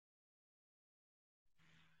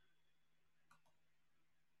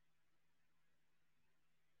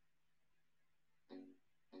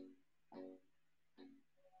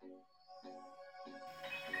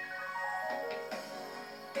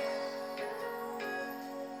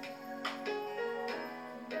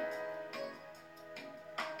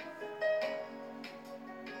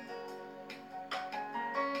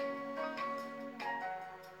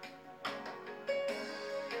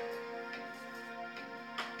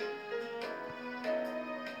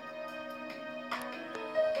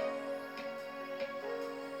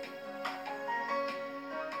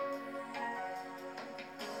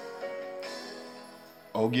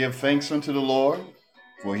Oh, give thanks unto the Lord,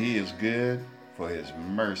 for he is good, for his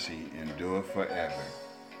mercy endureth forever.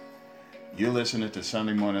 You're listening to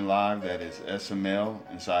Sunday Morning Live, that is SML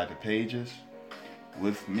Inside the Pages,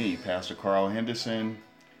 with me, Pastor Carl Henderson,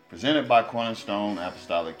 presented by Cornerstone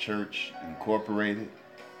Apostolic Church, Incorporated,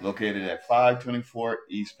 located at 524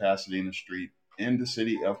 East Pasadena Street in the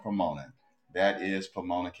city of Pomona. That is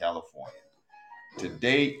Pomona, California.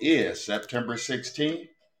 Today is September 16th,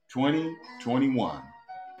 2021.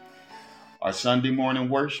 Our Sunday morning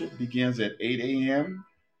worship begins at 8 a.m.,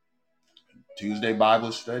 Tuesday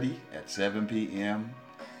Bible study at 7 p.m.,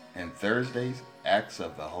 and Thursdays, Acts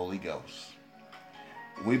of the Holy Ghost.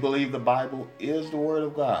 We believe the Bible is the Word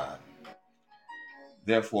of God.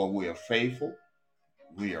 Therefore, we are faithful,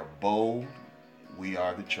 we are bold, we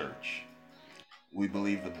are the church. We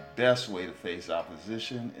believe the best way to face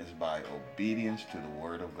opposition is by obedience to the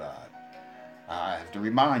Word of God. I have to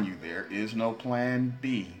remind you, there is no plan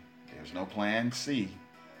B, there's no plan C,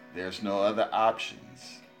 there's no other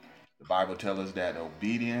options. The Bible tells us that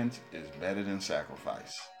obedience is better than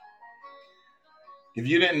sacrifice. If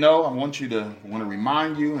you didn't know, I want to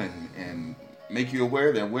remind you and make you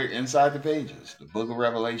aware that we're inside the pages, the book of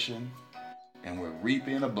Revelation, and we're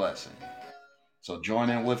reaping a blessing. So join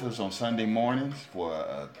in with us on Sunday mornings for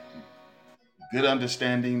a good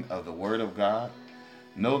understanding of the Word of God.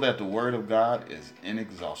 Know that the Word of God is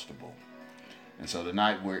inexhaustible. And so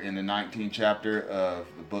tonight we're in the 19th chapter of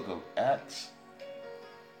the book of Acts.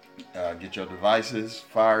 Get your devices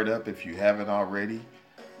fired up if you haven't already.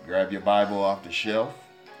 Grab your Bible off the shelf,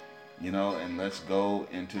 and let's go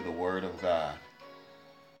into the Word of God.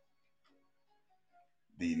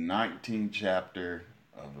 The 19th chapter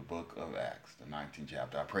of the book of Acts, the 19th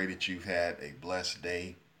chapter. I pray that you've had a blessed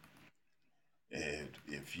day.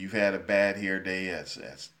 If you've had a bad hair day, as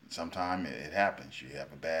sometime it happens, you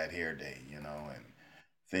have a bad hair day, and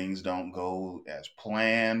things don't go as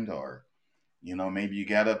planned, or maybe you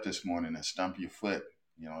got up this morning and stumped your foot,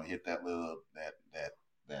 hit that little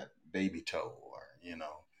that baby toe, or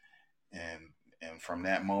and from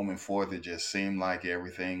that moment forth, it just seemed like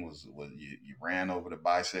everything was you ran over the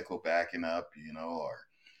bicycle backing up, or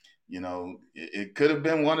it could have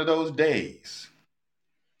been one of those days.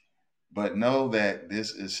 But know that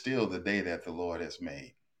this is still the day that the Lord has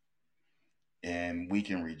made, and we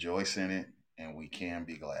can rejoice in it, and we can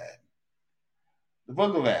be glad. The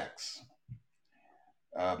book of Acts,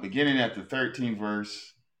 beginning at the 13th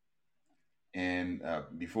verse. And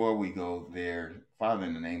before we go there, Father,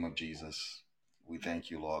 in the name of Jesus, we thank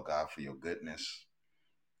you, Lord God, for your goodness.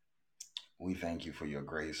 We thank you for your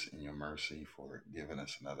grace and your mercy, for giving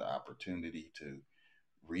us another opportunity to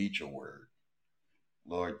read your word.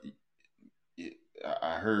 Lord,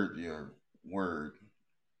 I heard your word,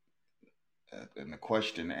 and the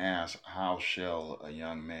question asked, how shall a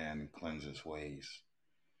young man cleanse his ways?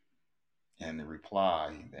 And the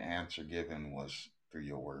reply, the answer given was through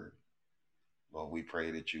your word. Lord, we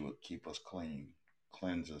pray that you would keep us clean,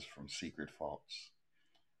 cleanse us from secret faults.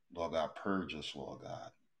 Lord God, purge us, Lord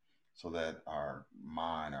God, so that our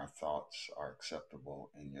mind, our thoughts are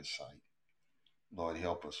acceptable in your sight. Lord,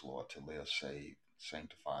 help us, Lord, to live saved,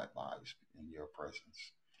 sanctified lives in your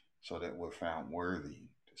presence, so that we're found worthy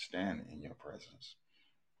to stand in your presence.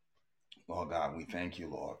 Lord God, we thank you,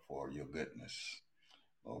 Lord, for your goodness.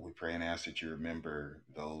 Lord, we pray and ask that you remember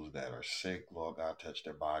those that are sick. Lord God, touch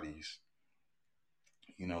their bodies.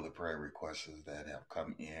 You know the prayer requests that have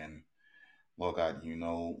come in. Lord God,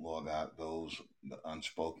 Lord God, the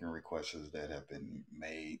unspoken requests that have been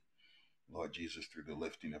made, Lord Jesus, through the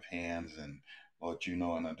lifting of hands. And Lord, you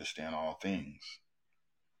know and understand all things.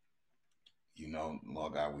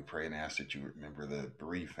 Lord God, we pray and ask that you remember the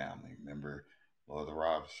bereaved family. Remember, Lord, the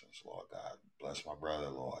Robinsons, Lord God. Bless my brother,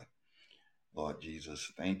 Lord. Lord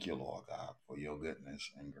Jesus, thank you, Lord God, for your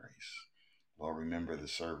goodness and grace. Lord, remember the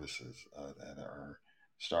services that are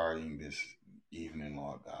starting this evening,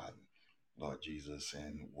 Lord God. Lord Jesus,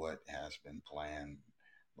 and what has been planned.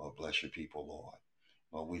 Lord, bless your people, Lord.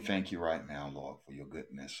 Lord, we thank you right now, Lord, for your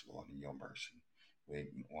goodness, Lord, and your mercy.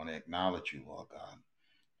 We want to acknowledge you, Lord God.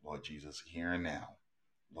 Lord Jesus, here and now.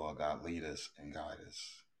 Lord God, lead us and guide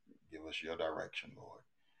us. Give us your direction, Lord.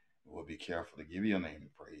 We'll be careful to give your name the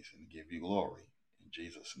praise and give you glory. In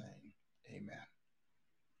Jesus' name, amen.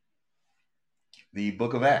 The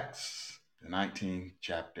book of Acts, the 19th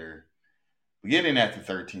chapter, beginning at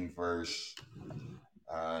the 13th verse,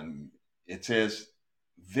 it says,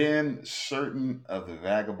 then certain of the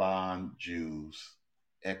vagabond Jews,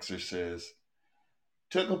 exorcists,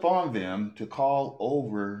 took upon them to call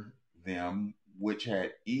over them which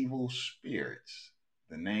had evil spirits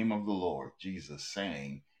the name of the Lord Jesus,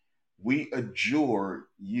 saying, We adjure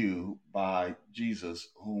you by Jesus,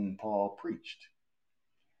 whom Paul preached.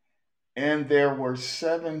 And there were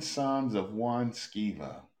 7 sons of one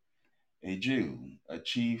Sceva, a Jew, a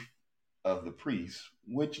chief of the priests,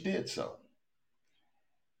 which did so.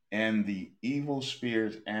 And the evil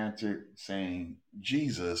spirits answered, saying,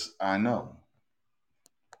 Jesus I know,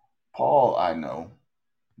 Paul I know,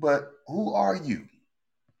 but who are you?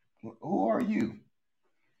 Who are you?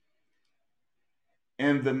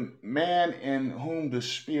 And the man in whom the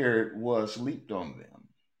Spirit was leaped on them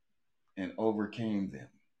and overcame them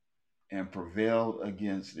and prevailed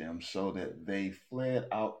against them, so that they fled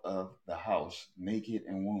out of the house naked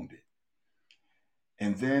and wounded.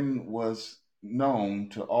 And then was known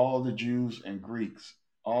to all the Jews and Greeks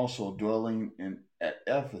also dwelling at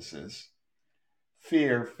Ephesus,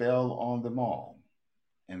 fear fell on them all,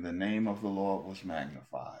 and the name of the Lord was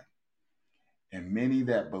magnified. And many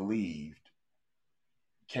that believed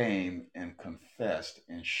came and confessed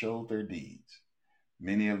and showed their deeds.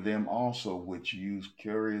 Many of them also, which used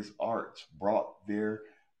curious arts, brought their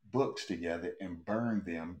books together and burned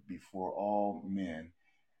them before all men.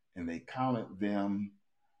 And they counted them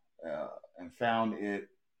and found it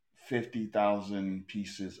 50,000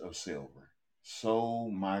 pieces of silver. So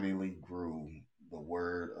mightily grew the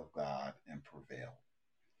word of God and prevailed.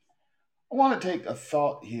 I want to take a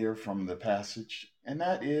thought here from the passage, and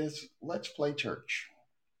that is, let's play church.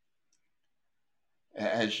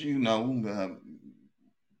 As you know,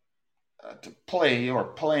 to play or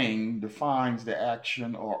playing defines the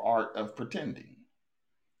action or art of pretending.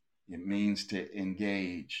 It means to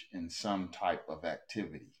engage in some type of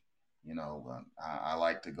activity. I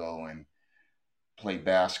like to go and play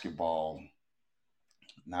basketball.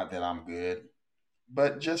 Not that I'm good,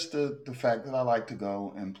 but just the fact that I like to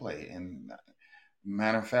go and play. And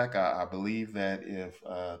matter of fact, I believe that if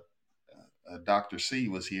Dr. C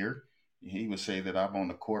was here, he would say that I'm on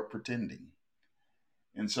the court pretending.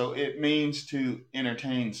 And so it means to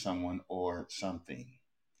entertain someone or something.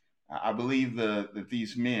 I believe that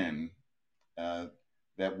these men uh,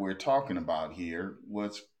 that we're talking about here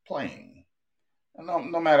was playing.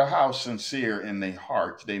 No matter how sincere in their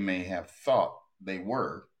hearts they may have thought they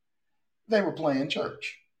were playing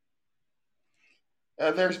church.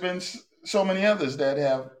 There's been so many others that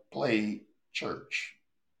have played church.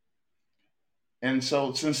 And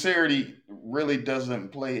so sincerity really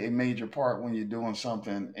doesn't play a major part when you're doing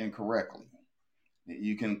something incorrectly.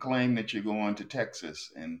 You can claim that you're going to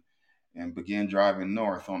Texas and begin driving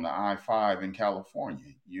north on the I-5 in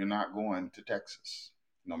California. You're not going to Texas,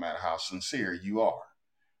 no matter how sincere you are.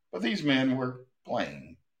 But these men were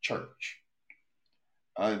playing church.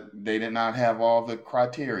 They did not have all the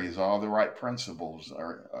criteria, all the right principles,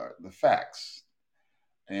 or the facts.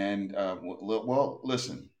 And well,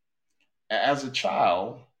 listen, as a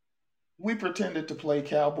child, we pretended to play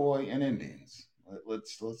cowboy and Indians.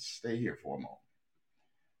 Let's stay here for a moment.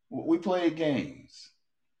 We played games,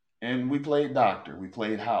 and we played doctor. We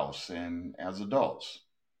played house, and as adults,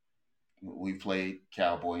 we played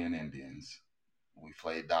cowboy and Indians. We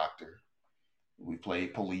played doctor. We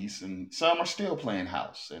played police, and some are still playing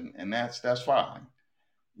house, and that's fine.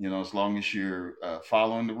 As long as you're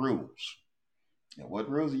following the rules. What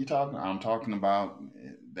rules are you talking about? I'm talking about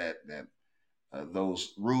that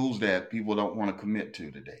those rules that people don't want to commit to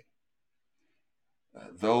today.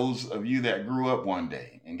 Those of you that grew up one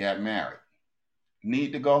day and got married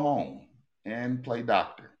need to go home and play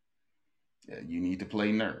doctor. You need to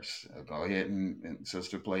play nurse. Go ahead and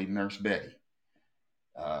sister play Nurse Betty.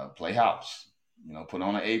 Play house. Put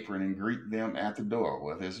on an apron and greet them at the door.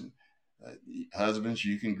 Well, there's husbands,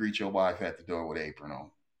 you can greet your wife at the door with an apron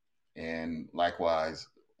on. And likewise,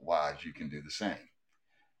 wives, you can do the same.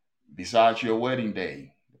 Besides your wedding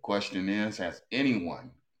day, the question is, has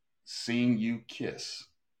anyone seen you kiss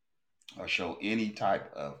or show any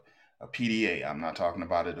type of a PDA? I'm not talking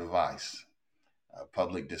about a device, a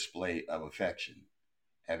public display of affection.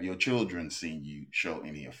 Have your children seen you show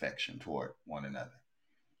any affection toward one another?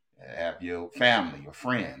 Have your family or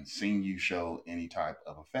friends seen you show any type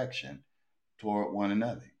of affection toward one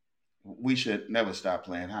another? We should never stop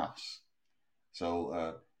playing house.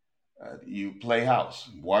 So you play house,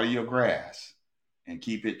 water your grass, and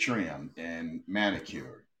keep it trimmed and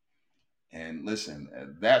manicured. And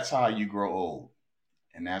listen, that's how you grow old.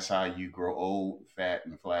 And that's how you grow old, fat,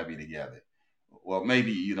 and flabby together. Well,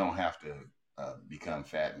 maybe you don't have to become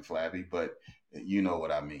fat and flabby, but you know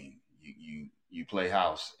what I mean. You play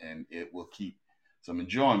house, and it will keep some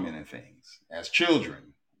enjoyment in things. As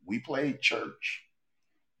children, we played church,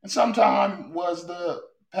 and sometimes was the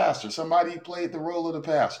pastor. Somebody played the role of the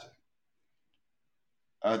pastor.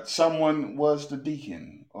 Someone was the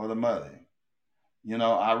deacon or the mother.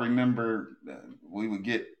 I remember we would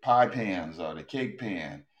get pie pans or the cake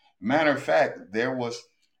pan. Matter of fact,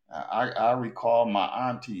 I recall my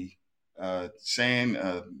auntie saying,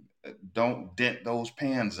 don't dent those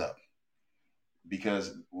pans up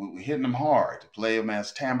because we're hitting them hard to play them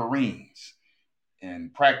as tambourines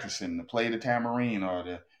and practicing to play the tambourine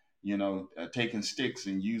or taking sticks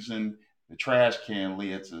and using the trash can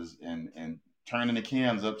lids and turning the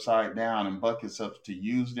cans upside down and buckets up to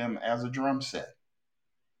use them as a drum set.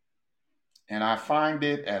 And I find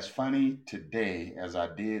it as funny today as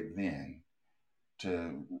I did then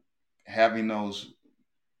to having those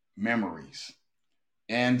memories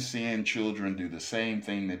and seeing children do the same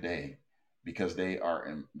thing today because they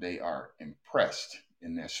are impressed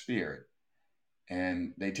in their spirit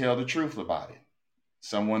and they tell the truth about it.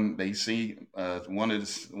 Someone they see one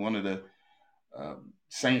of the uh,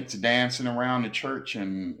 saints dancing around the church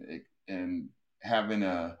and having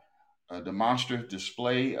a demonstrative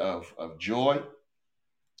display of joy,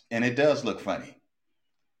 and it does look funny.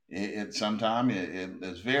 It sometimes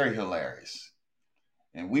it's very hilarious,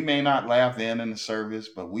 and we may not laugh then in the service,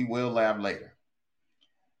 but we will laugh later.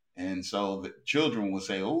 And so the children will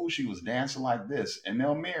say, "Oh, she was dancing like this," and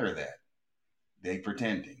they'll mirror that. They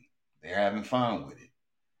pretending they're having fun with it.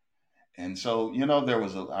 And so,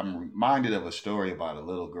 I'm reminded of a story about a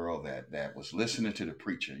little girl that was listening to the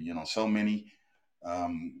preacher. So many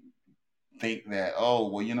um, think that, oh,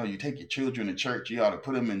 well, you take your children to church, you ought to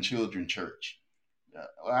put them in children church.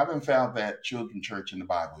 Well, I haven't found that children church in the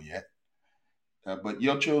Bible yet. But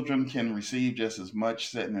your children can receive just as much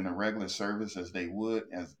sitting in a regular service as they would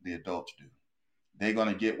as the adults do. They're going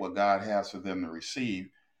to get what God has for them to receive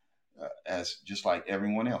as just like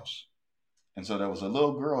everyone else. And so there was a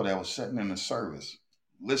little girl that was sitting in the service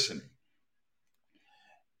listening.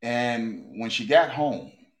 And when she got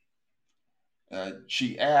home,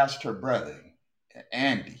 she asked her brother,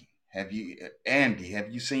 Andy, have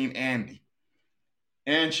you seen Andy?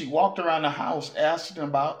 And she walked around the house asking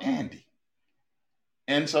about Andy.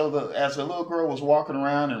 And so as the little girl was walking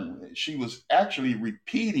around, and she was actually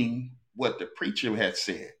repeating what the preacher had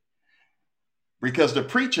said, because the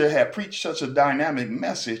preacher had preached such a dynamic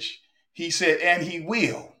message. He said, and he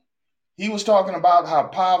will. He was talking about how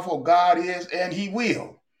powerful God is, and he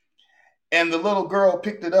will. And the little girl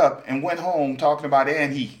picked it up and went home talking about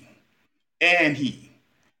and he.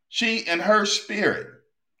 She, in her spirit,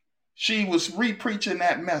 she was re-preaching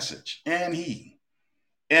that message, and he.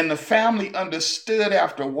 And the family understood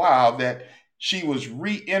after a while that she was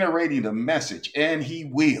reiterating the message, and he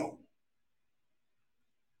will.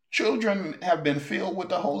 Children have been filled with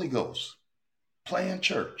the Holy Ghost, playing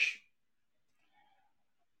church.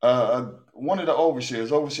 One of the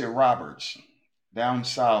overseers, Overseer Roberts, down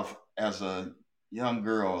south, as a young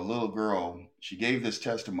girl, a little girl, she gave this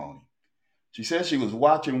testimony. She said she was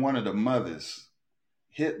watching one of the mothers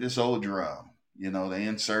hit this old drum. They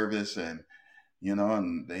in service and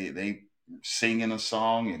they singing a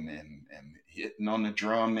song and hitting on the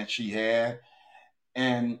drum that she had.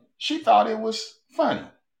 And she thought it was funny.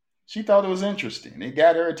 She thought it was interesting. It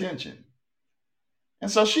got her attention. And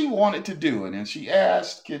so she wanted to do it. And she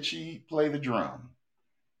asked, could she play the drum?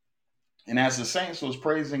 And as the saints was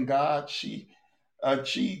praising God, she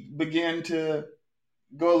began to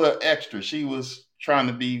go a little extra. She was trying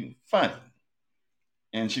to be funny.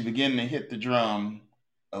 And she began to hit the drum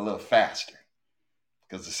a little faster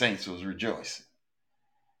because the saints was rejoicing.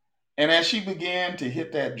 And as she began to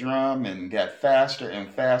hit that drum and got faster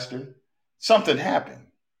and faster, something happened.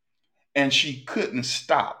 And she couldn't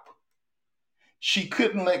stop. She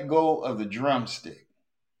couldn't let go of the drumstick.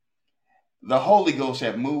 The Holy Ghost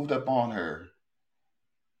had moved up on her.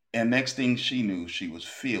 And next thing she knew, she was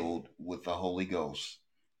filled with the Holy Ghost.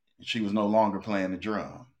 She was no longer playing the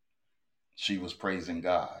drum. She was praising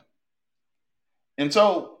God. And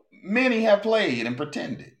so many have played and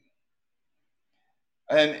pretended.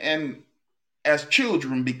 And as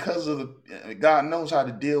children, because of God knows how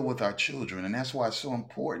to deal with our children, and that's why it's so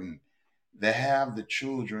important to have the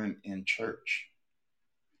children in church.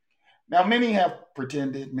 Now, many have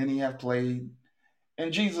pretended, many have played,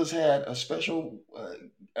 and Jesus had a special,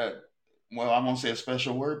 well, I won't say a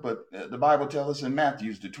special word, but the Bible tells us in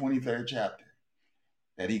Matthew, the 23rd chapter,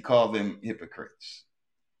 that he called them hypocrites,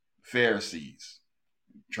 Pharisees,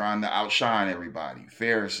 trying to outshine everybody,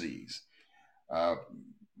 Pharisees, uh,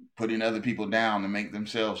 putting other people down to make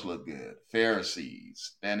themselves look good,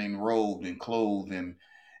 Pharisees, standing robed and clothed in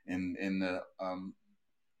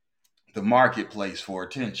the marketplace for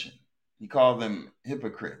attention. He called them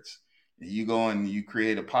hypocrites. You go and you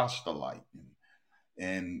create apostolate,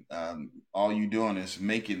 and all you're doing is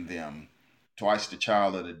making them twice the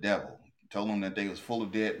child of the devil. Told them that they was full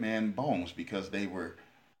of dead man bones because they were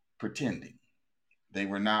pretending. They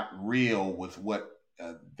were not real with what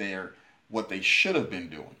they should have been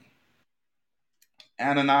doing.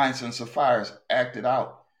 Ananias and Sapphira acted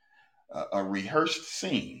out a rehearsed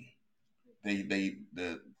scene.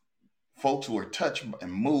 The folks who were touched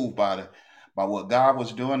and moved by what God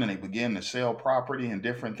was doing, and they began to sell property and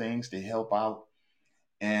different things to help out.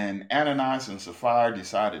 And Ananias and Sapphira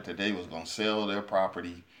decided that they was going to sell their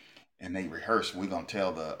property, and they rehearsed. We're going to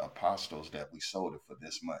tell the apostles that we sold it for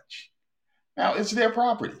this much. Now it's their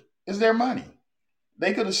property. It's their money.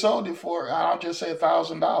 They could have sold it for, I'll just say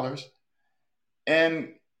 $1,000,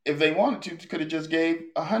 and if they wanted to, could have just gave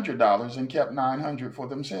 $100 and kept 900 for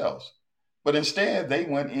themselves. But instead, they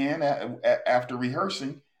went in after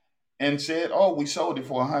rehearsing and said, "Oh, we sold it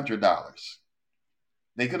for $100."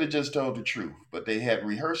 They could have just told the truth, but they had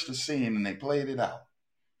rehearsed the scene and they played it out,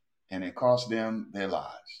 and it cost them their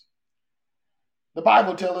lives. The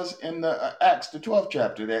Bible tells us in the Acts, the 12th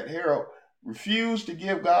chapter, that Herod refused to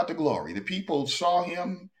give God the glory. The people saw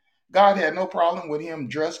him. God had no problem with him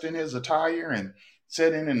dressed in his attire and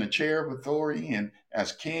sitting in the chair of authority and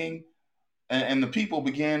as king. And the people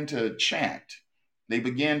began to chant. They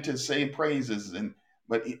began to say praises.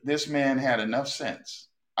 But this man had enough sense.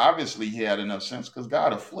 Obviously, he had enough sense because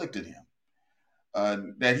God afflicted him.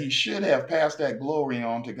 That he should have passed that glory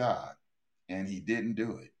on to God, and he didn't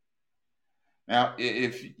do it. Now,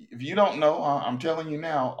 if you don't know, I'm telling you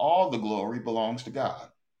now, all the glory belongs to God.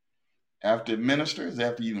 After ministers,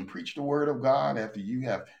 after you even preach the word of God, after you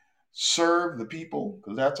have served the people,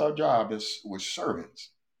 because that's our job, we're servants.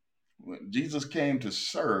 Jesus came to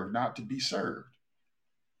serve, not to be served.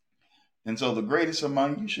 And so the greatest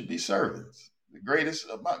among you should be servants.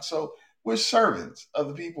 So we're servants of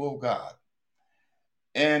the people of God.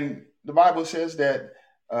 And the Bible says that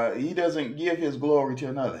he doesn't give his glory to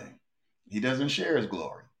another. He doesn't share his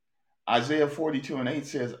glory. Isaiah 42:8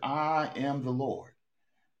 says, "I am the Lord.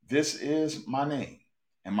 This is my name,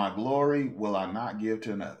 and my glory will I not give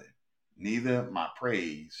to another, neither my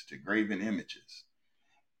praise to graven images."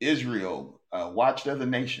 Israel watched other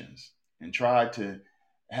nations and tried to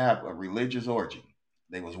have a religious orgy.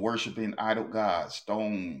 They was worshiping idol gods,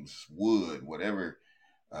 stones, wood, whatever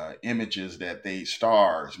images that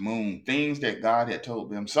stars, moon, things that God had told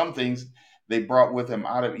them. Some things they brought with them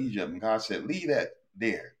out of Egypt, and God said, "Leave that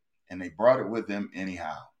there," and they brought it with them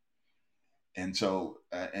anyhow. And so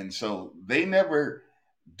they never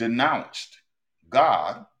denounced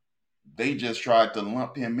God. They just tried to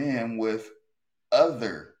lump him in with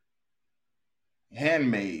other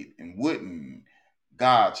handmade and wooden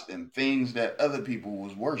gods and things that other people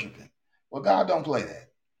was worshiping. Well, God don't play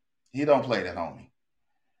that. He don't play that, homie.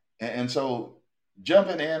 And so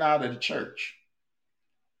jumping in and out of the church,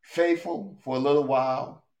 faithful for a little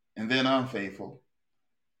while and then unfaithful,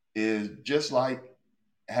 is just like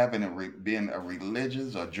being a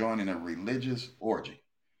religious or joining a religious orgy.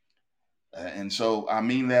 And so I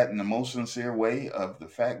mean that in the most sincere way of the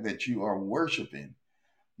fact that you are worshiping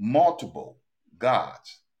multiple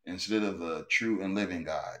gods instead of the true and living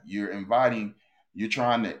God. You're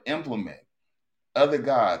trying to implement other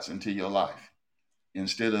gods into your life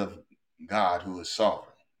instead of God who is sovereign.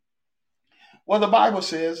 Well, the Bible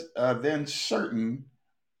says, then certain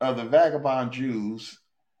of the vagabond Jews,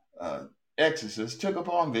 exorcists, took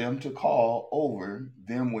upon them to call over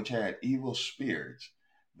them which had evil spirits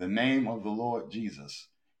the name of the Lord Jesus,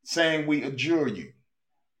 saying, "We adjure you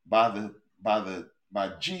by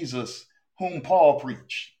Jesus whom Paul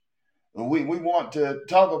preached." We want to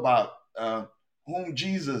talk about whom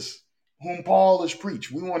Paul has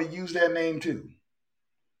preached. We want to use that name too.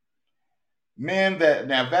 Men that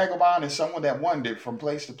now vagabond is someone that wandered from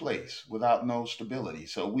place to place without no stability.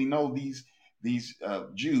 So we know these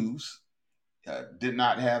Jews did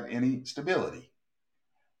not have any stability.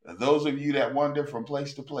 Those of you that wander from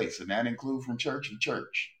place to place, and that includes from church to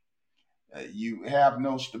church, you have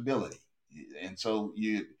no stability, and so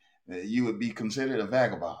you would be considered a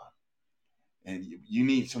vagabond, and you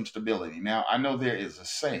need some stability. Now, I know there is a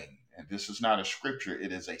saying, and this is not a scripture;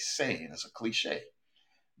 it is a saying. It's a cliche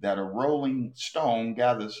that a rolling stone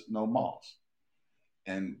gathers no moss.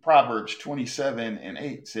 And Proverbs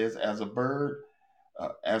 27:8 says, as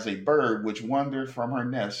a bird which wandereth from her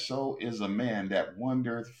nest, so is a man that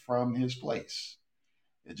wandereth from his place.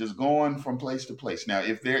 It's just going from place to place. Now,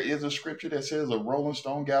 if there is a scripture that says a rolling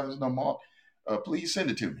stone gathers no moss, please send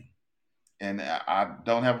it to me. And I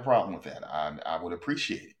don't have a problem with that. I would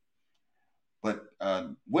appreciate it. But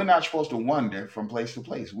we're not supposed to wander from place to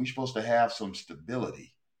place. We're supposed to have some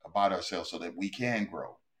stability about ourselves so that we can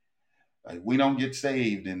grow. We don't get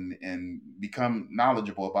saved and become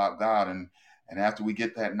knowledgeable about God, and after we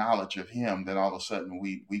get that knowledge of Him, then all of a sudden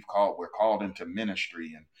we're called into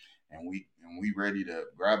ministry, and we ready to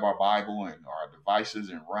grab our Bible and our devices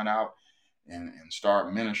and run out and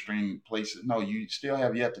start ministering places. No, you still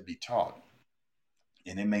have yet to be taught,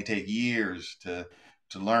 and it may take years to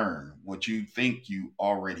learn what you think you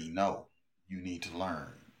already know. You need to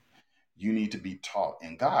learn. You need to be taught,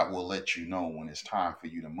 and God will let you know when it's time for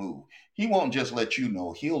you to move. He won't just let you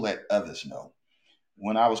know, He'll let others know.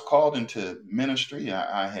 When I was called into ministry,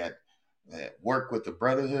 I had worked with the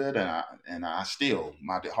brotherhood, and I still,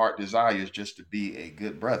 my heart desire is just to be a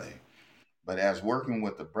good brother. But as working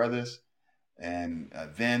with the brothers, and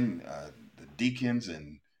then the deacons,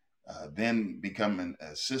 and then becoming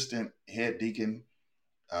assistant head deacon,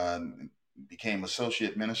 became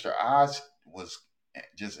associate minister, I was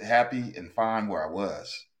just happy and fine where I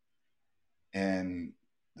was. And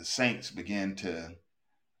the saints began to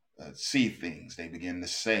see things. They began to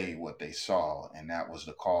say what they saw, and that was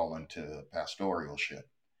the call into pastoralship.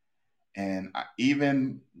 And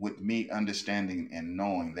even with me understanding and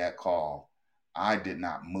knowing that call, I did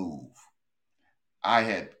not move. I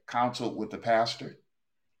had counseled with the pastor,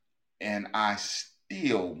 and I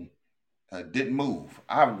still didn't move.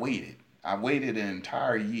 I waited. I waited an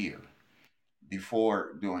entire year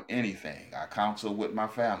before doing anything. I counseled with my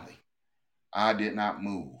family. I did not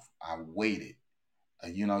move. I waited.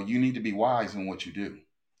 You need to be wise in what you do,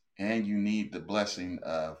 and you need the blessing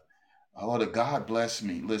of, oh, the God bless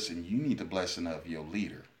me. Listen, you need the blessing of your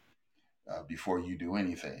leader before you do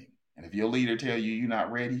anything. And if your leader tell you you're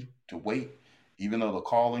not ready to wait, even though the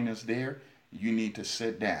calling is there, you need to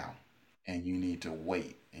sit down and you need to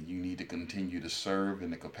wait and you need to continue to serve in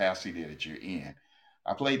the capacity that you're in.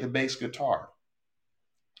 I played the bass guitar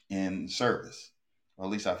in service. Well,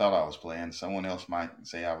 at least I thought I was playing. Someone else might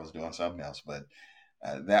say I was doing something else, but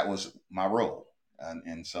that was my role.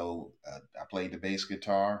 And so I played the bass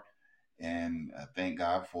guitar, and I thank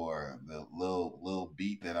God for the little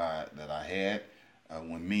beat that I had.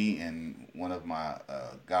 When me and one of my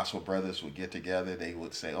gospel brothers would get together, they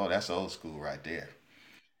would say, "Oh, that's old school right there."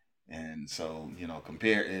 And so,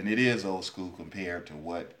 compare, and it is old school compared to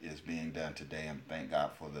what is being done today. And thank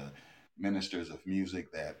God for the ministers of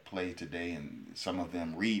music that play today, and some of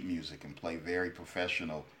them read music and play very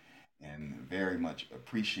professional, and very much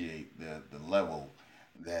appreciate the level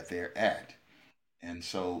that they're at. And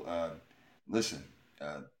so, listen,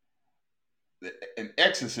 uh, an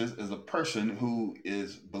exorcist is a person who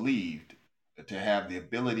is believed to have the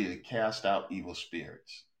ability to cast out evil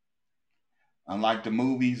spirits. Unlike the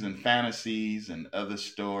movies and fantasies and other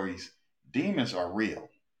stories, demons are real.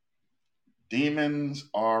 Demons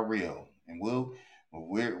are real, and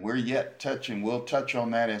we're yet touching. We'll touch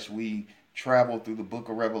on that as we travel through the Book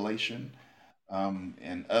of Revelation,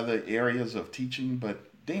 and other areas of teaching.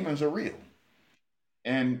 But demons are real,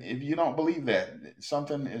 and if you don't believe that,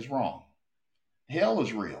 something is wrong. Hell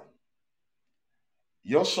is real.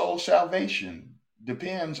 Your soul salvation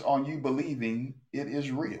depends on you believing it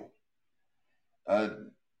is real. Uh,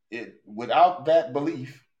 without that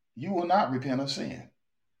belief, you will not repent of sin.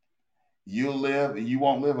 You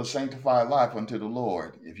won't live a sanctified life unto the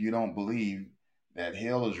Lord if you don't believe that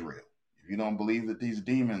hell is real. If you don't believe that these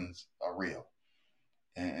demons are real.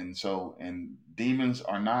 And demons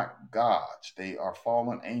are not gods. They are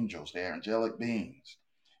fallen angels. They are angelic beings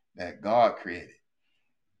that God created.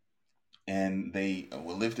 And they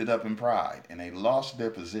were lifted up in pride, and they lost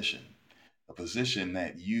their position, a position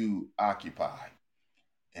that you occupy.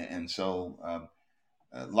 And so,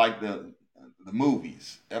 like the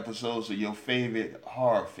movies, episodes of your favorite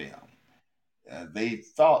horror film, they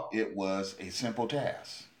thought it was a simple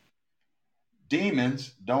task.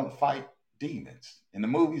 Demons don't fight demons. In the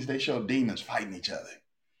movies, they show demons fighting each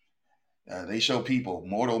other. They show people,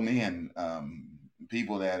 mortal men,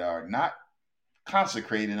 people that are not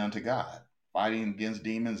consecrated unto God, fighting against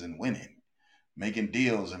demons and winning, making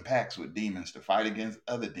deals and pacts with demons to fight against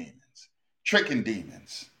other demons, tricking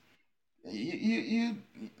demons.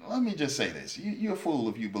 Let me just say this: you're a fool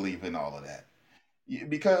if you believe in all of that.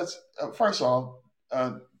 Because first off,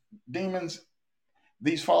 uh, demons,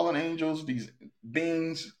 these fallen angels, these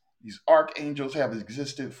beings, these archangels have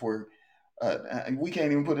existed for. We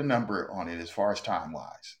can't even put a number on it as far as time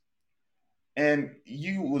wise. And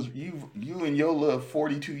you in your little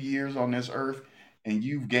 42 years on this earth, and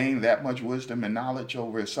you've gained that much wisdom and knowledge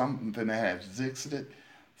over something that has existed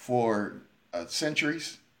for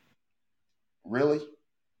centuries. Really?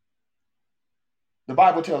 The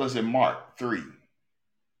Bible tells us in Mark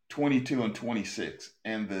 3:22 and 26,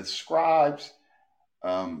 and the scribes,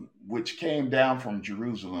 which came down from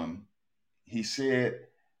Jerusalem, he said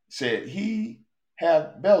he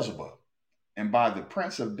have Beelzebub, and by the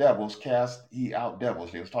prince of devils cast he out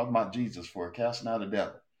devils. They was talking about Jesus for casting out a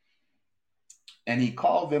devil. And he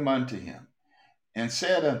called them unto him and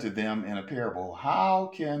said unto them in a parable,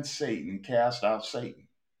 how can Satan cast out Satan?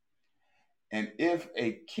 And if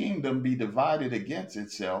a kingdom be divided against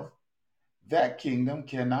itself, that kingdom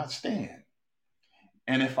cannot stand.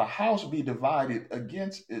 And if a house be divided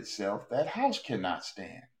against itself, that house cannot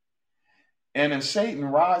stand. And if Satan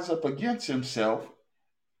rise up against himself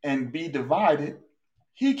and be divided,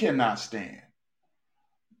 he cannot stand.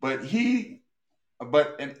 But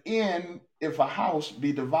an end, if a house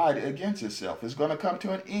be divided against itself, is going to come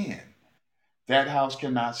to an end. That house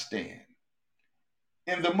cannot stand.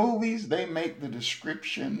 In the movies, they make the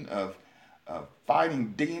description of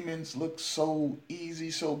fighting demons look so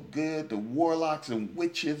easy, so good. The warlocks and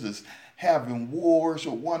witches is having wars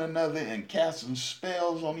with one another and casting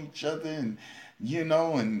spells on each other, and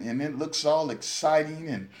and it looks all exciting,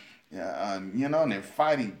 and and they're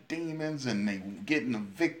fighting demons and they getting a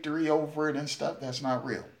victory over it and stuff. That's not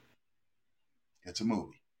real. It's a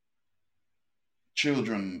movie.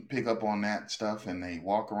 Children pick up on that stuff and they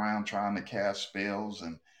walk around trying to cast spells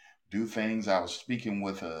and do things. I was speaking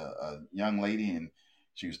with a young lady, and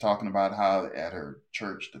she was talking about how at her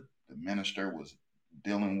church the minister was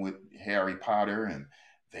dealing with Harry Potter, and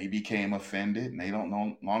they became offended and they don't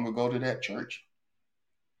no longer go to that church.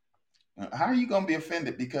 How are you going to be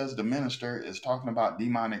offended because the minister is talking about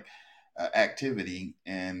demonic activity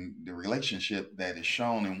and the relationship that is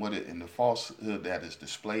shown in in the falsehood that is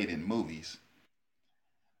displayed in movies,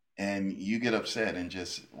 and you get upset and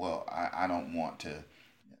just, well, I don't want to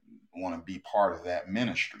be part of that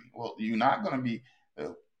ministry. Well, uh, you're not going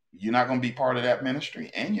to be part of that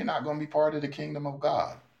ministry, and you're not going to be part of the kingdom of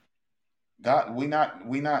God. God, we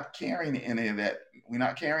not carrying any of that. We're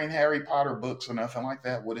not carrying Harry Potter books or nothing like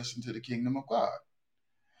that with us into the kingdom of God.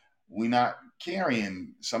 We're not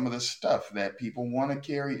carrying some of the stuff that people want to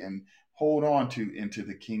carry and hold on to into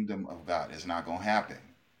the kingdom of God. It's not going to happen.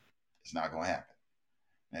 It's not going to happen.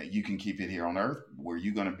 Now, you can keep it here on earth where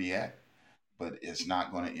you're going to be at, but it's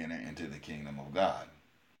not going to enter into the kingdom of God.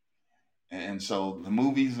 And so the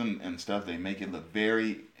movies and stuff, they make it look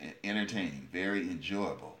very entertaining, very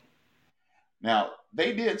enjoyable. Now,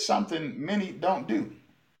 they did something many don't do,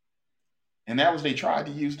 and that was they tried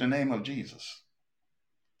to use the name of Jesus.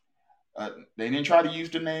 They didn't try to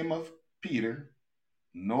use the name of Peter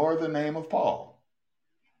nor the name of Paul,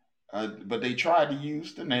 but they tried to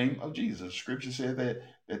use the name of Jesus. Scripture said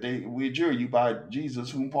that we adjure you by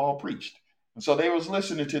Jesus whom Paul preached. And so they was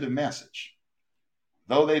listening to the message.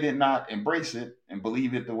 Though they did not embrace it and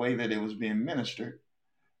believe it the way that it was being ministered,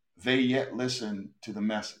 they yet listened to the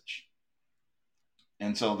message.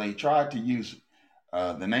 And so they tried to use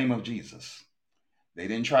the name of Jesus. They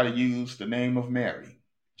didn't try to use the name of Mary,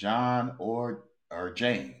 John, or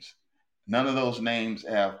James. None of those names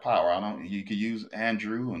have power. I don't. You could use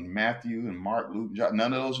Andrew and Matthew and Mark, Luke, John.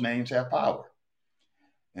 None of those names have power.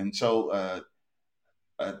 And so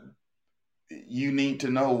uh, you need to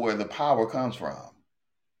know where the power comes from.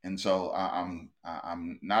 And so I'm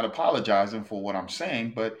not apologizing for what I'm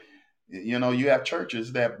saying, but you have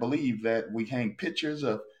churches that believe that we hang pictures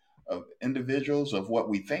of individuals of what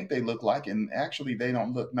we think they look like, and actually they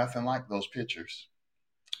don't look nothing like those pictures.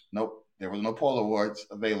 Nope, there was no Polaroids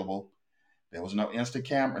available. There was no Insta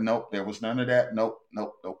camera. Nope, there was none of that. Nope,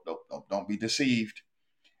 nope, nope, nope, nope. Don't be deceived.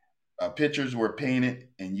 Pictures were painted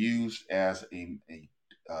and used as a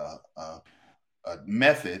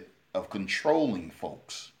method of controlling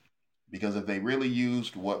folks. Because if they really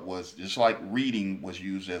used what was just like reading was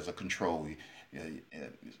used as a control,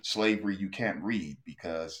 slavery, you can't read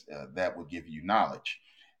because that would give you knowledge.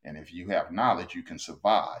 And if you have knowledge, you can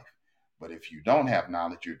survive. But if you don't have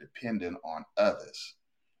knowledge, you're dependent on others.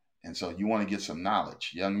 And so you want to get some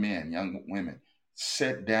knowledge. Young men, young women,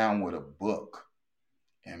 sit down with a book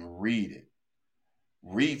and read it.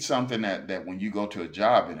 Read something that when you go to a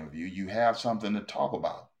job interview, you have something to talk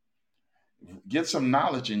about. Get some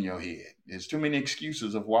knowledge in your head. There's too many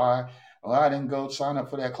excuses of why, oh, I didn't go sign up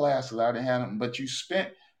for that class because I didn't have them. But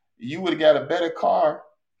you would have got a better car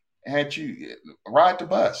had you ride the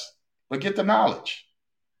bus. But get the knowledge.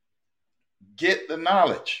 Get the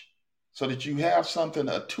knowledge so that you have something,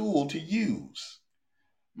 a tool to use.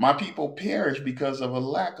 My people perish because of a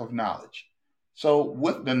lack of knowledge. So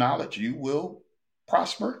with the knowledge, you will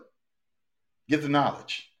prosper. Get the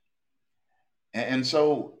knowledge. And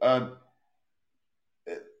so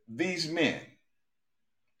these men,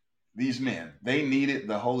 they needed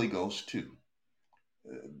the Holy Ghost too.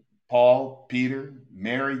 Paul, Peter,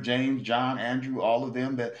 Mary, James, John, Andrew, all of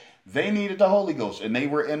them, that they needed the Holy Ghost, and they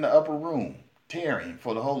were in the upper room tearing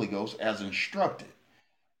for the Holy Ghost as instructed.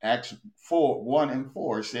 Acts 4, 1 and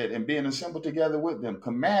 4 said, and being assembled together with them,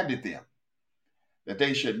 commanded them that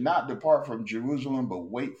they should not depart from Jerusalem, but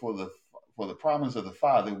wait for the promise of the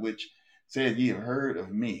Father, which said, ye have heard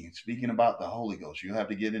of me. Speaking about the Holy Ghost, you have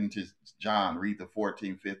to get into John, read the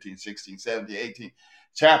 14, 15, 16, 17, 18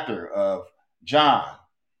 chapter of John.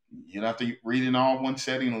 You don't have to read it in all one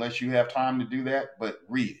setting unless you have time to do that, but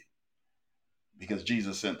read it because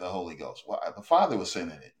Jesus sent the Holy Ghost. Well, the Father was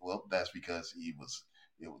sending it. Well, that's because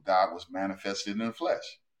God was manifested in the flesh,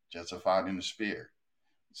 justified in the spirit,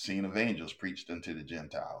 seen of angels, preached unto the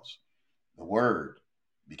Gentiles. The Word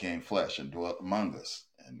became flesh and dwelt among us,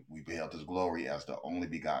 and we beheld his glory as the only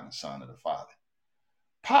begotten Son of the Father.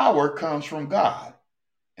 Power comes from God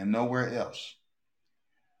and nowhere else.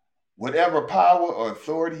 Whatever power or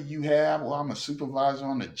authority you have, well, I'm a supervisor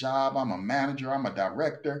on the job, I'm a manager, I'm a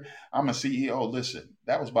director, I'm a CEO. Listen,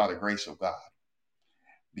 that was by the grace of God,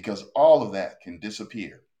 because all of that can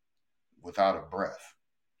disappear without a breath.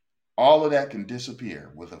 All of that can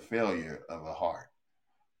disappear with a failure of a heart.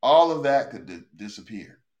 All of that could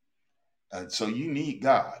disappear. So you need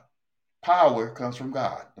God. Power comes from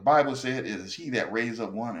God. The Bible said it is he that raised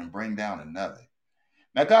up one and bring down another.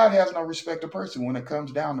 Now, God has no respect of person when it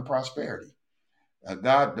comes down to prosperity.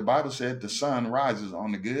 The Bible said the sun rises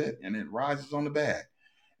on the good and it rises on the bad.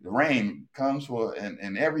 The rain comes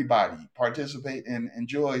and everybody participate and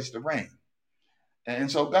enjoys the rain.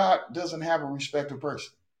 And so God doesn't have a respect of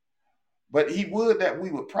person. But he would that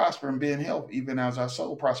we would prosper and be in health, even as our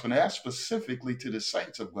soul prosper. And that's specifically to the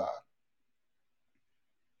saints of God.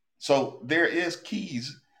 So there is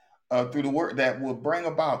keys through the word that will bring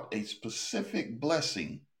about a specific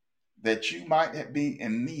blessing that you might be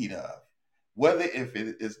in need of. Whether if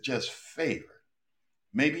it is just favor,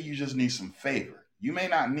 maybe you just need some favor. You may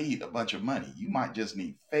not need a bunch of money. You might just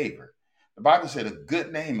need favor. The Bible said a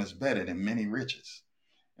good name is better than many riches.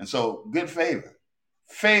 And so good favor.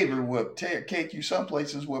 Favor will take you some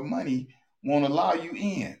places where money won't allow you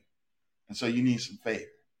in. And so you need some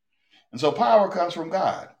favor. And so power comes from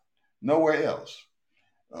God, nowhere else.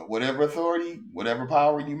 Whatever authority, whatever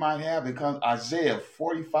power you might have, it comes. Isaiah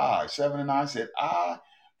 45, 7 and 9 said, I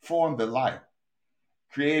formed the light,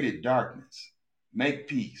 created darkness, make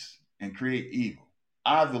peace, and create evil.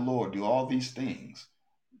 I, the Lord, do all these things.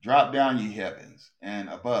 Drop down, ye heavens, and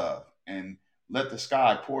above, and let the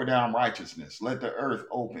sky pour down righteousness. Let the earth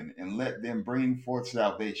open, and let them bring forth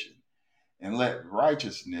salvation. And let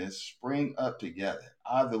righteousness spring up together.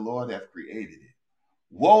 I, the Lord, have created it.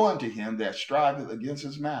 Woe unto him that striveth against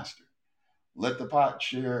his master. Let the pot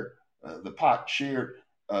shared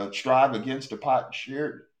strive against the pot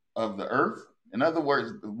shared of the earth. In other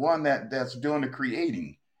words, the one that's doing the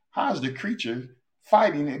creating. How's the creature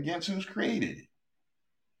fighting against who's created it?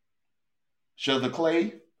 Shall the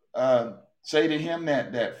clay say to him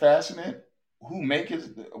that fasten it,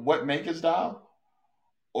 what makest thou?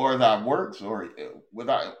 Or thy works, or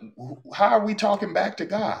without? How are we talking back to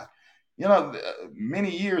God? You know,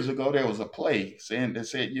 many years ago there was a play that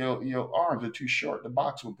said your arms are too short to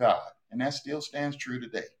box with God, and that still stands true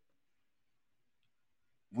today.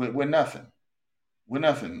 We're nothing. We're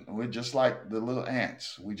nothing. We're just like the little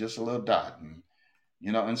ants. We're just a little dot,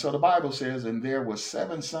 and so the Bible says, and there were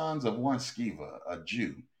 7 sons of one Sceva, a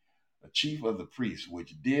Jew, a chief of the priests,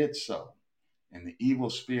 which did so. And the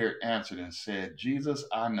evil spirit answered and said, Jesus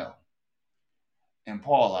I know, and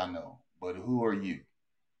Paul I know, but who are you?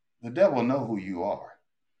 The devil know who you are.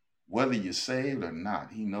 Whether you're saved or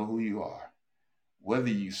not, he know who you are. Whether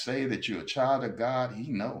you say that you're a child of God,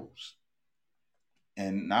 he knows.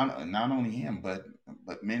 And not only him, but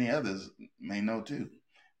many others may know too.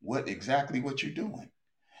 What you're doing.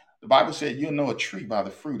 The Bible said you'll know a tree by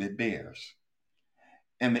the fruit it bears.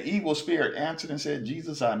 And the evil spirit answered and said,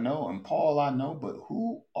 Jesus I know, and Paul I know, but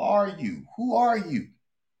who are you? Who are you?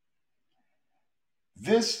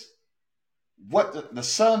 What the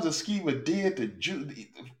sons of Sceva did to Jew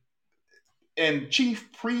and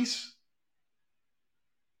chief priests,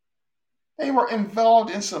 they were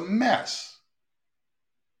involved in some mess.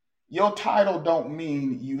 Your title don't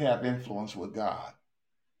mean you have influence with God.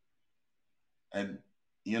 And,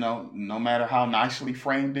 no matter how nicely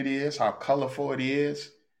framed it is, how colorful it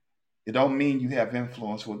is, it don't mean you have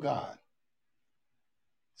influence with God.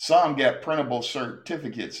 Some get printable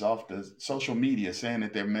certificates off the social media saying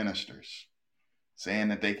that they're ministers, saying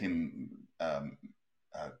that they can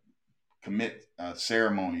commit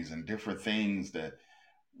ceremonies and different things that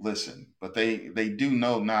Listen, but they do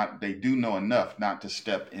know not they do know enough not to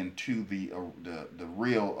step into the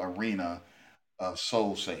real arena of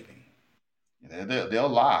soul saving. They'll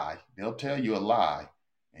lie. They'll tell you a lie,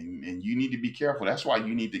 and you need to be careful. That's why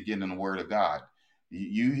you need to get in the Word of God.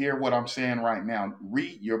 You hear what I'm saying right now?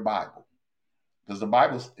 Read your Bible, because the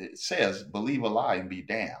Bible it says, "Believe a lie and be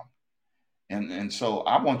damned." And so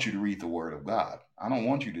I want you to read the Word of God. I don't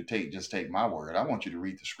want you to take my word. I want you to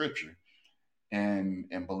read the Scripture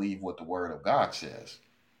and believe what the Word of God says.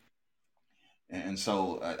 And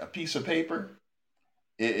so a piece of paper,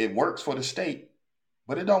 it works for the state,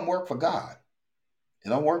 but it don't work for God. It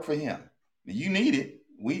don't work for Him. You need it.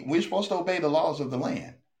 We're supposed to obey the laws of the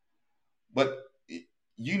land, but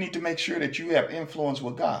you need to make sure that you have influence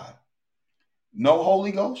with God. No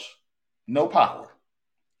Holy Ghost, no power.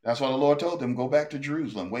 That's why the Lord told them, go back to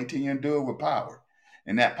Jerusalem, wait till you endure with power.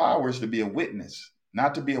 And that power is to be a witness,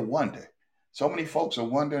 not to be a wonder. So many folks are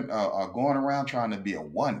wondering, are going around trying to be a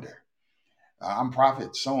wonder. I'm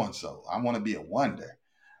prophet so and so. I want to be a wonder.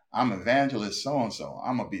 I'm evangelist so and so.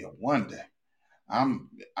 I'm gonna be a wonder. I'm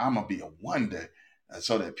gonna be a wonder,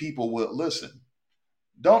 so that people will listen.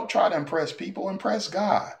 Don't try to impress people. Impress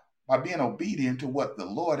God by being obedient to what the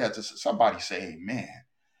Lord has to say. Somebody say, "Amen."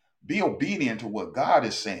 Be obedient to what God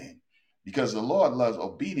is saying, because the Lord loves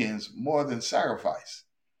obedience more than sacrifice.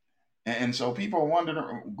 And so people are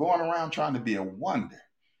wondering, going around trying to be a wonder.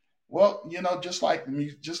 Well, just like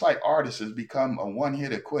artists has become a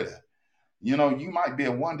one-hit quitter. You might be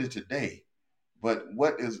a wonder today, but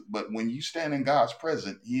when you stand in God's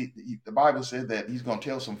presence, the Bible said that He's going to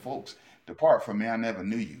tell some folks, "Depart from me, I never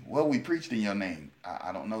knew you." Well, we preached in your name.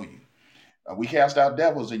 I don't know you. We cast out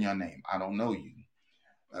devils in your name. I don't know you.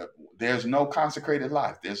 Uh, there's no consecrated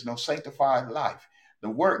life. There's no sanctified life. The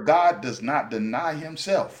word God does not deny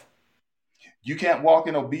Himself. You can't walk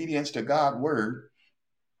in obedience to God's word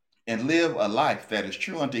and live a life that is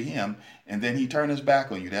true unto Him, and then He turn His back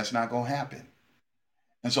on you. That's not going to happen.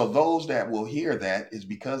 And so those that will hear that is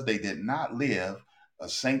because they did not live a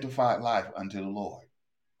sanctified life unto the Lord.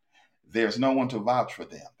 There's no one to vouch for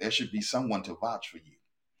them. There should be someone to vouch for you.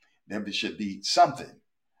 There should be something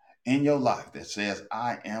in your life that says,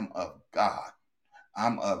 "I am of God.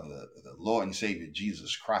 I'm of the Lord and Savior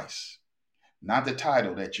Jesus Christ." Not the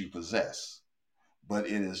title that you possess, but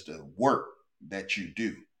it is the work that you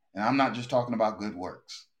do. And I'm not just talking about good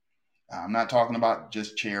works. I'm not talking about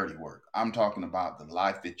just charity work. I'm talking about the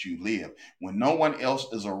life that you live when no one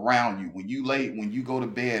else is around you. When you go to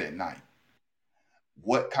bed at night,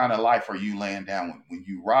 what kind of life are you laying down with? When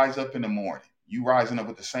you rise up in the morning, you rising up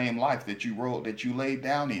with the same life that you laid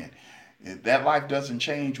down in. That life doesn't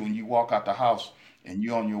change when you walk out the house and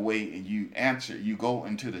you're on your way and you go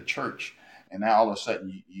into the church, and now all of a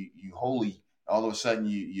sudden you holy, all of a sudden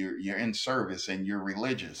you're in service and you're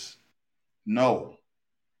religious. No,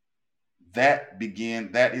 that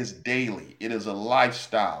is daily. It is a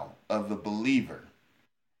lifestyle of the believer.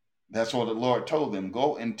 That's what the Lord told them.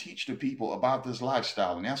 Go and teach the people about this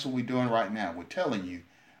lifestyle. And that's what we're doing right now. We're telling you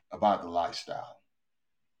about the lifestyle.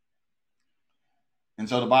 And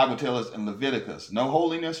so the Bible tells us in Leviticus, no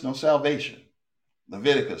holiness, no salvation.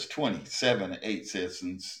 Leviticus 27:8 says,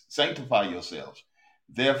 "And sanctify yourselves,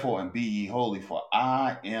 therefore, and be ye holy, for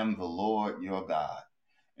I am the Lord your God,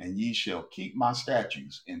 and ye shall keep my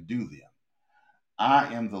statutes and do them.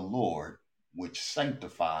 I am the Lord which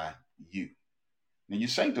sanctify you." Now you're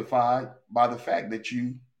sanctified by the fact that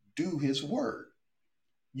you do His word,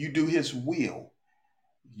 you do His will,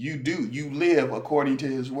 you live according to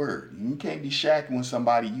His word. You can't be shacking with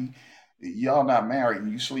somebody y'all not married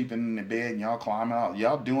and you sleeping in the bed and y'all climbing out,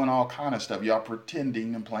 y'all doing all kind of stuff, y'all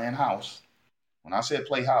pretending and playing house. When I said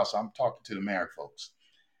play house, I'm talking to the married folks.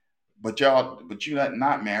 But you're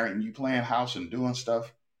not married and you playing house and doing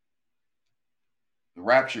stuff.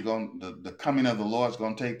 The coming of the Lord is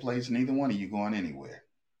going to take place. Neither one of you going anywhere.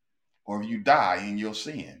 Or if you die in your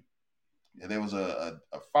sin. There was a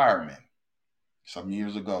fireman some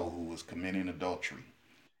years ago who was committing adultery,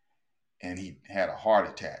 and he had a heart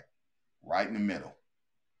attack right in the middle.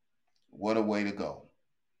 What a way to go.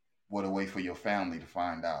 What a way for your family to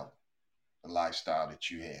find out the lifestyle that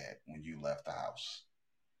you had when you left the house.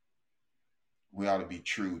 We ought to be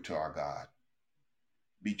true to our God.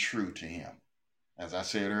 Be true to Him. As I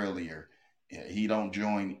said earlier, He don't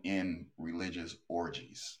join in religious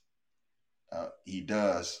orgies. He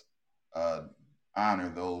does honor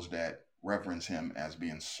those that reverence Him as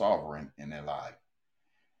being sovereign in their life.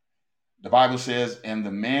 The Bible says, "And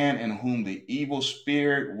the man in whom the evil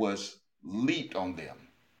spirit was leaped on them."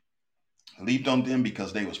 Leaped on them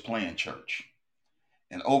because they was playing church.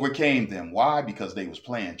 And overcame them. Why? Because they was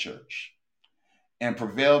playing church. and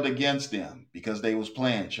prevailed against them because they was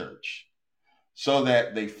playing church, so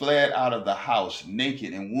that they fled out of the house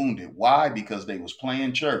naked and wounded. Why? Because they was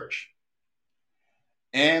playing church.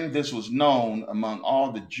 And this was known among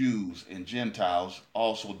all the Jews and Gentiles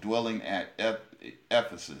also dwelling at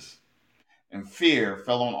Ephesus. And fear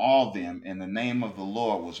fell on all them, and the name of the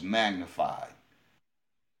Lord was magnified.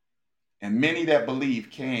 And many that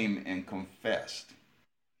believed came and confessed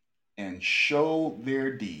and showed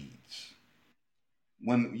their deeds.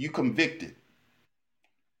 When you convicted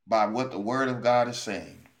by what the word of God is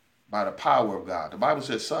saying, by the power of God, the Bible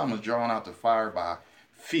says some is drawn out to fire by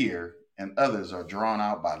fear, and others are drawn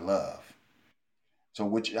out by love.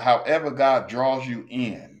 So however God draws you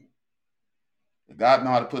in, God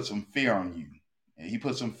know how to put some fear on you. And he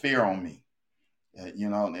put some fear on me.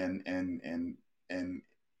 And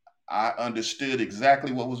I understood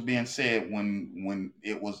exactly what was being said when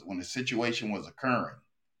the situation was occurring.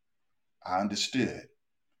 I understood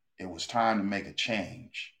it was time to make a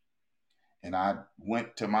change, and I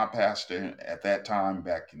went to my pastor at that time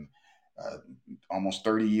back in uh, almost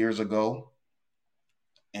 30 years ago,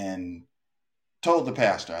 and told the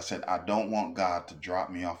pastor, I said, I don't want God to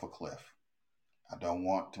drop me off a cliff. I don't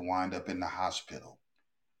want to wind up in the hospital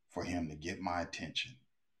for him to get my attention.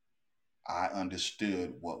 I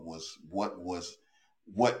understood what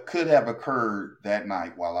could have occurred that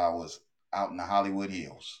night while I was out in the Hollywood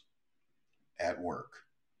Hills at work.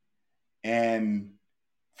 And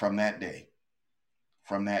from that day,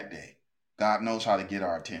 God knows how to get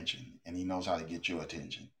our attention, and he knows how to get your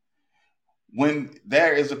attention. When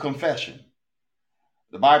there is a confession,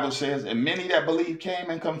 the Bible says, and many that believed came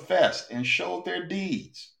and confessed and showed their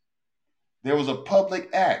deeds. There was a public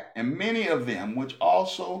act, and many of them, which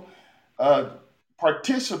also uh,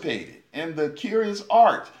 participated in the curious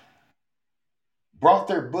art, brought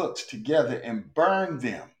their books together and burned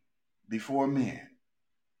them before men.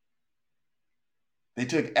 They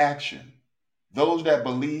took action. Those that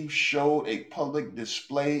believed showed a public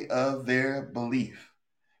display of their belief.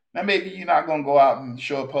 Now, maybe you're not going to go out and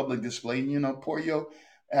show a public display, pour your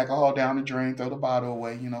alcohol down the drain, throw the bottle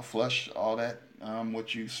away, flush all that,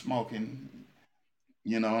 what you smoking,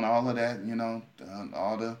 and all of that,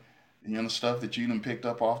 all the, stuff that you done picked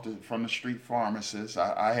up from the street pharmacist.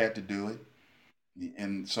 I had to do it.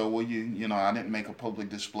 And so I didn't make a public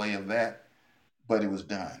display of that, but it was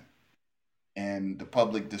done. And the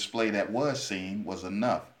public display that was seen was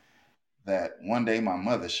enough that one day my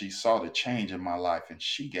mother, she saw the change in my life and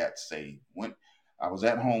she got saved. When I was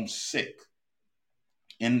at home sick,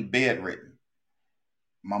 in bedridden,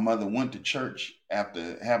 my mother went to church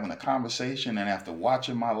after having a conversation and after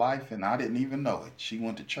watching my life, and I didn't even know it. She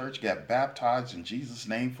went to church, got baptized in Jesus'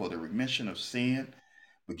 name for the remission of sin,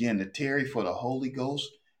 began to tarry for the Holy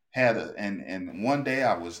Ghost. And one day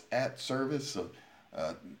I was at service of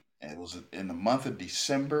uh, it was in the month of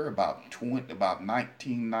December, about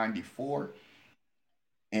 1994,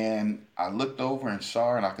 and I looked over and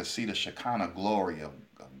saw her, and I could see the Shekinah glory of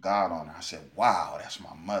God on her. I said, "Wow, that's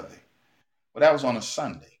my mother." But that was on a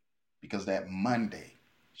Sunday, because that Monday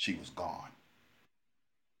she was gone,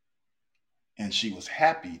 and she was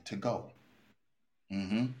happy to go.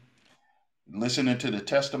 hmm Listening to the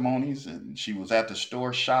testimonies, and she was at the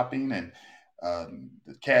store shopping, and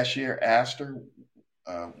the cashier asked her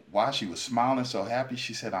why she was smiling so happy.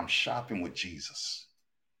 She said, "I'm shopping with Jesus."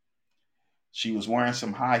 She was wearing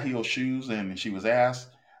some high heel shoes, and she was asked,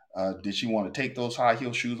 did she want to take those high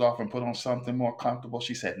heel shoes off and put on something more comfortable?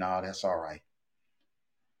 She said, "No, that's all right."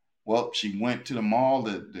 Well, she went to the mall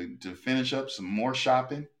to finish up some more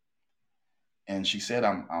shopping, and she said,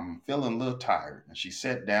 I'm feeling a little tired." And she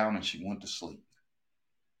sat down and she went to sleep.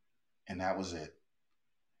 And that was it.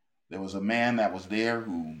 There was a man that was there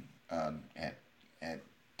who had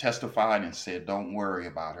testified and said, "Don't worry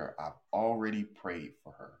about her. I've already prayed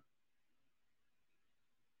for her."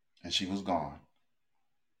 And she was gone.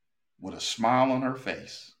 With a smile on her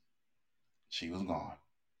face, she was gone.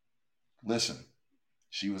 Listen,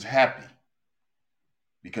 she was happy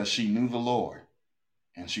because she knew the Lord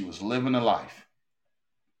and she was living a life.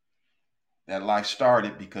 That life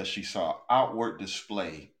started because she saw outward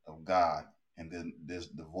display of God, and then there's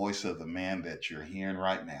the voice of the man that you're hearing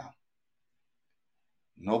right now.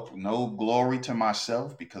 No glory to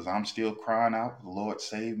myself, because I'm still crying out, "Lord,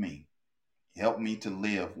 save me. Help me to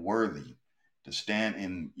live worthy to stand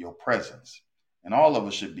in your presence." And all of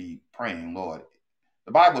us should be praying, Lord.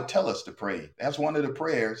 The Bible tells us to pray. That's one of the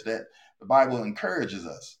prayers that the Bible encourages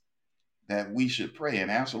us, that we should pray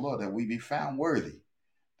and ask the Lord that we be found worthy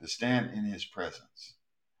to stand in his presence.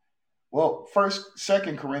 Well,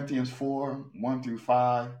 Second Corinthians 4, 1 through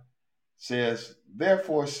 5 says,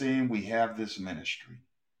 therefore, seeing we have this ministry,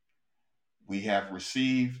 we have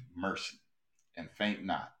received mercy, and faint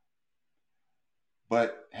not,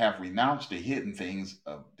 but have renounced the hidden things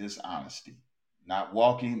of dishonesty, not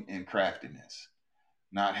walking in craftiness,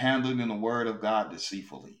 not handling the word of God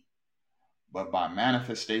deceitfully, but by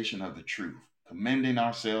manifestation of the truth, commending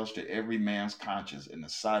ourselves to every man's conscience in the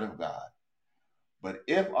sight of God. But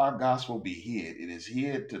if our gospel be hid, it is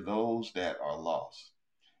hid to those that are lost,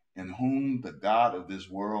 in whom the God of this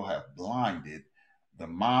world hath blinded the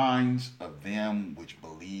minds of them which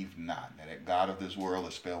believe not. Now, that God of this world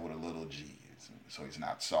is spelled with a little g, so he's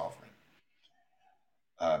not sovereign.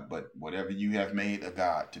 But whatever you have made a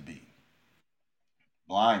God to be,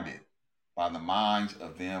 blinded by the minds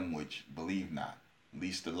of them which believe not,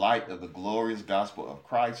 lest the light of the glorious gospel of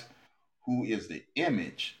Christ, who is the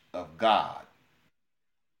image of God,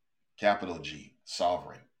 capital G,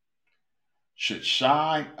 sovereign, should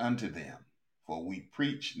shine unto them. For we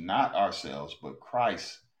preach not ourselves, but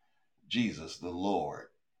Christ Jesus the Lord,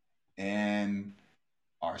 and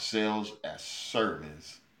ourselves as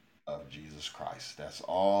servants of Jesus Christ. That's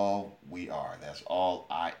all we are. That's all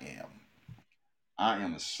I am. I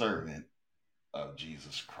am a servant of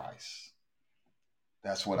Jesus Christ.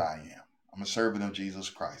 That's what I am. I'm a servant of Jesus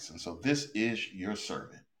Christ. And so this is your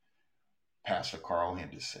servant, Pastor Carl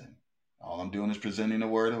Henderson. All I'm doing is presenting the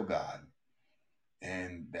word of God,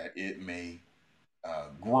 and that it may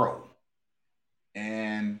grow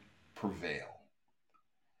and prevail.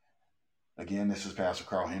 Again, this is Pastor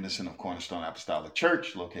Carl Henderson of Cornerstone Apostolic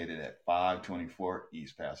Church, located at 524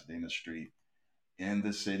 East Pasadena Street in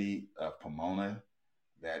the city of Pomona.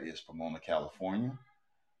 That is Pomona, California.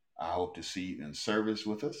 I hope to see you in service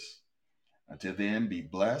with us. Until then, be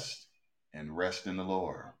blessed and rest in the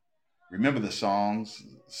Lord. Remember, the songs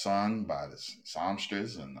sung by the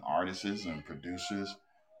songsters and artists and producers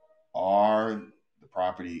are the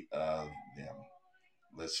property of them.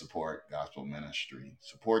 Let's support gospel ministry.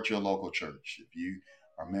 Support your local church. If you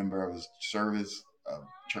are a member of a service of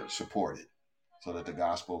church, support it so that the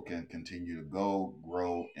gospel can continue to go,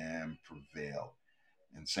 grow, and prevail.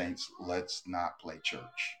 And saints, let's not play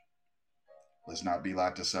church. Let's not be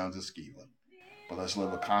like the sons of Sceva, but let's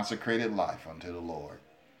live a consecrated life unto the Lord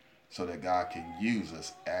so that God can use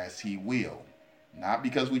us as He will. Not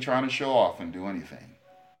because we're trying to show off and do anything,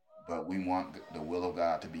 but we want the will of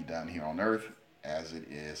God to be done here on earth as it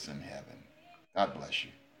is in heaven. God bless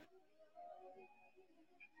you.